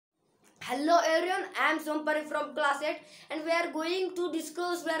Hello everyone, I am Soham from class 8 and we are going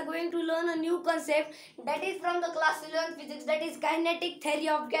to learn a new concept that is from the class 11 physics, that is kinetic theory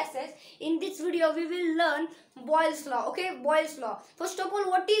of gases. In this video we will learn Boyle's law. Okay, Boyle's law. First of all,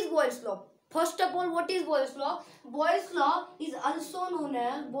 what is Boyle's law? Boyle's law is also known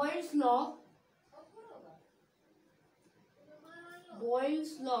as Boyle's law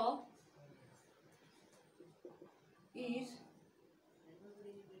is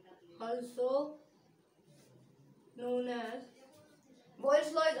also known as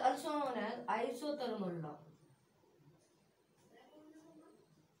Boyle's law is also known as isothermal law.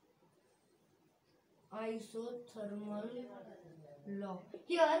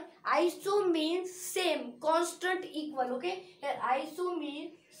 Here iso means same, constant, equal. Okay, here iso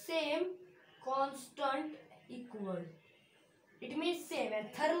means same, constant, equal. It means same,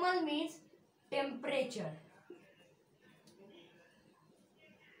 and thermal means temperature.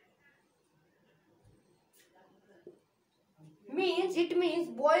 It means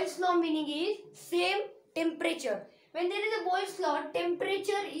Boyle's law meaning is same, temperature. When there is a Boyle's law,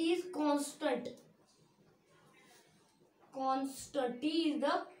 temperature is constant. T is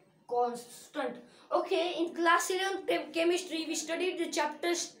the constant. Okay, in class 11 chemistry we studied the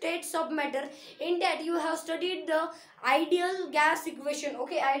chapter states of matter. In that you have studied the ideal gas equation.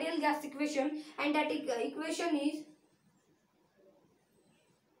 Okay, ideal gas equation, and that equation is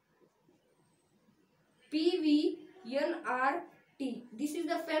PV nRT. This is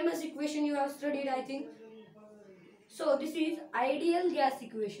the famous equation you have studied, I think. So this is ideal gas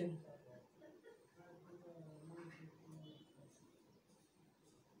equation.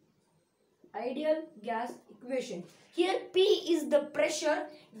 Ideal gas equation. Here P is the pressure,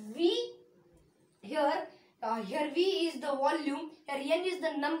 V here V is the volume, here N is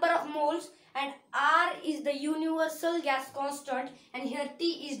the number of moles, and R is the universal gas constant, and here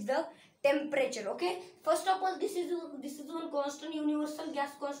T is the temperature. Okay, first of all, this is one constant, universal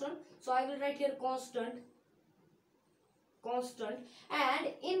gas constant, so I will write here constant. And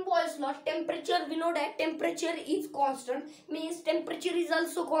in Boyle's law, temperature, we know that temperature is constant, means temperature is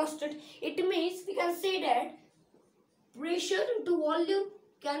also constant. It means we can say that pressure into volume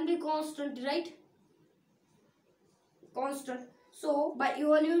can be constant, right? Constant. So by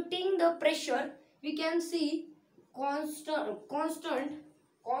evaluating the pressure, we can see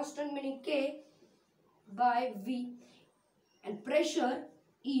constant meaning K by V, and pressure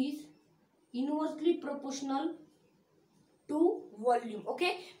is inversely proportional to volume.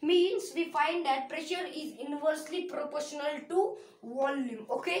 Okay, means we find that pressure is inversely proportional to volume.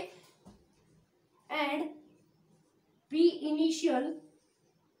 Okay, and V initial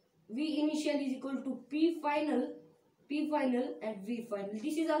is equal to P final and V final.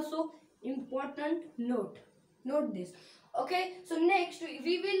 This is also important. Note this. Okay, so next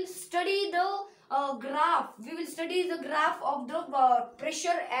we will study the graph. We will study the graph of the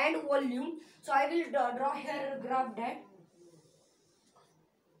pressure and volume. So I will draw here a graph that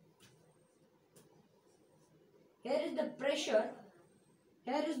here is the pressure,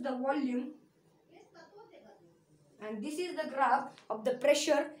 here is the volume, and this is the graph of the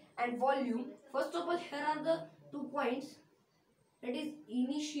pressure and volume. First of all, here are the 2 points, that is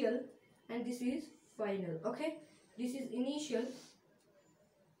initial and this is final. Okay, this is initial,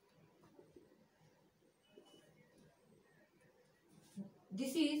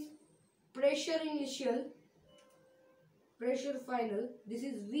 this is pressure initial, pressure final, this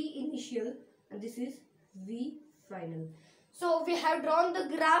is V initial, and this is V final. So we have drawn the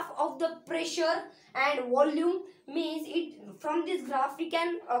graph of the pressure and volume, means it from this graph we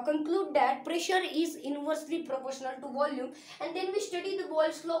can conclude that pressure is inversely proportional to volume. And then we study the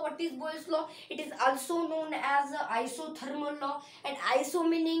Boyle's law. What is Boyle's law? It is also known as the isothermal law, and iso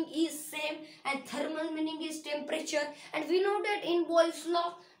meaning is same and thermal meaning is temperature. And we know that in Boyle's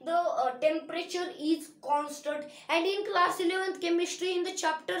law the temperature is constant. And in class 11th chemistry, in the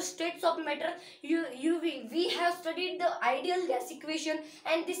chapter states of matter, we have studied the ideal gas equation,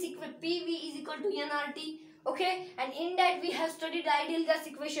 and this PV is equal to nRT. Okay, and in that we have studied the ideal gas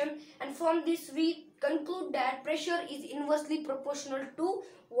equation, and from this we conclude that pressure is inversely proportional to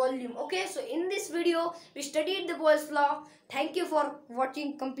volume. Okay, so in this video we studied the Boyle's law. Thank you for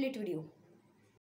watching complete video.